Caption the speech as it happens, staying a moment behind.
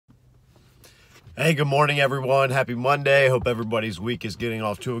Hey, good morning, everyone. Happy Monday. Hope everybody's week is getting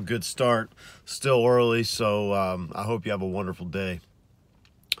off to a good start. Still early, so I hope you have a wonderful day.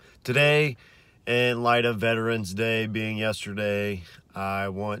 Today, in light of Veterans Day being yesterday, I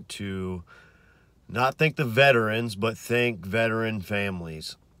want to not thank the veterans, but thank veteran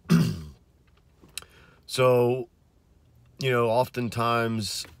families. So,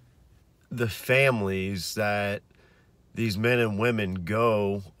 oftentimes the families that these men and women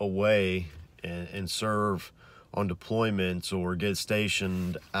go away and serve on deployments or get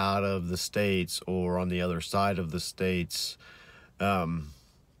stationed out of the states or on the other side of the states, the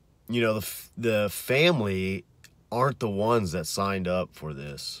family aren't the ones that signed up for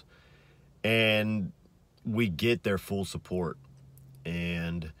this. And we get their full support.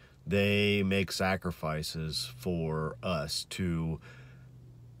 And they make sacrifices for us to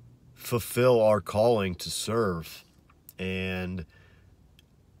fulfill our calling to serve. And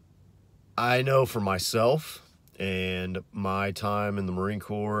I know for myself and my time in the Marine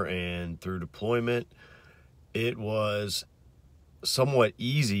Corps and through deployment, it was somewhat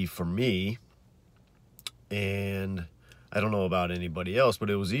easy for me, and I don't know about anybody else, but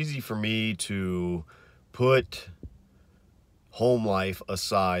it was easy for me to put home life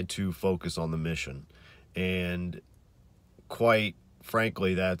aside to focus on the mission. And quite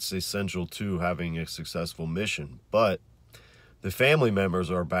frankly, that's essential to having a successful mission. But the family members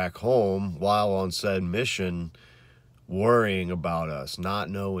are back home while on said mission, worrying about us,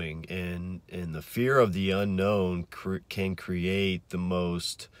 not knowing, and the fear of the unknown can create the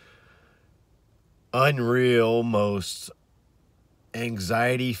most unreal, most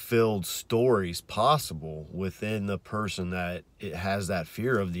anxiety-filled stories possible within the person that it has that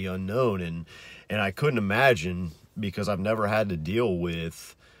fear of the unknown. And I couldn't imagine, because I've never had to deal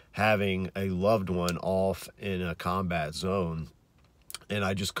with having a loved one off in a combat zone, and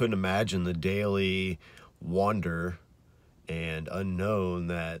I just couldn't imagine the daily wonder and unknown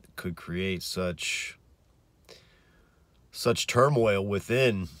that could create such turmoil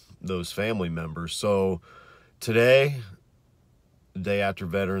within those family members. So today, the day after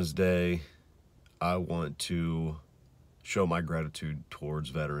Veterans Day, I want to show my gratitude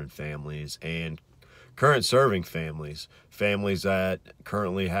towards veteran families and current serving families that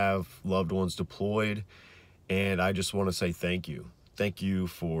currently have loved ones deployed. And I just want to say thank you. Thank you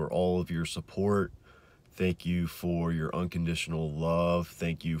for all of your support. Thank you for your unconditional love.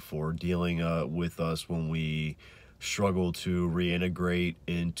 Thank you for dealing with us when we struggle to reintegrate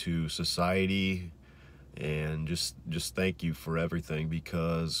into society. And just thank you for everything,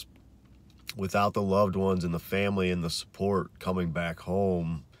 because without the loved ones and the family and the support coming back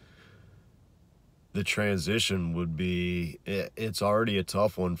home, the transition would be, it's already a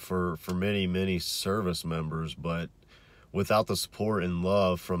tough one for many service members, but without the support and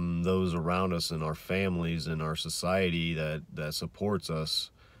love from those around us and our families and our society that supports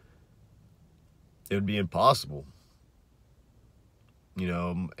us, it would be impossible.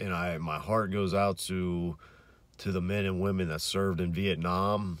 And my heart goes out to the men and women that served in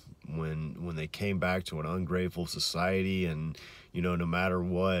Vietnam when they came back to an ungrateful society. And no matter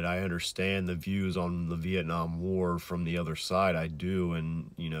what, I understand the views on the Vietnam War from the other side. I do.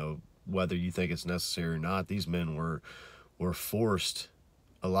 And whether you think it's necessary or not, these men were forced,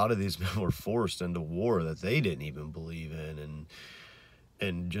 a lot of these men were forced into war that they didn't even believe in,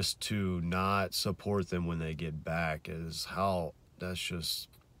 and just to not support them when they get back is how, that's just,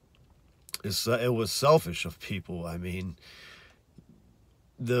 it was selfish of people. I mean,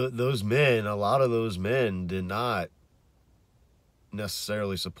 those men, a lot of those men did not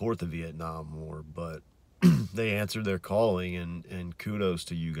necessarily support the Vietnam War, but they answered their calling, and kudos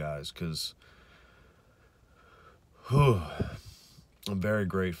to you guys, because I'm very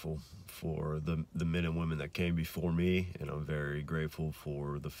grateful for the men and women that came before me, and I'm very grateful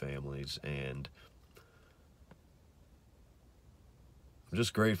for the families, and I'm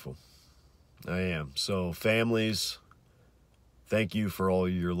just grateful. I am. So families, thank you for all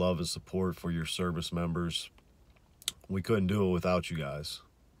your love and support for your service members. We couldn't do it without you guys.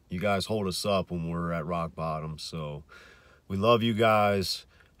 You guys hold us up when we're at rock bottom. So we love you guys.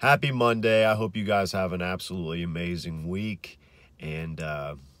 Happy Monday. I hope you guys have an absolutely amazing week, and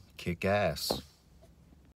kick ass.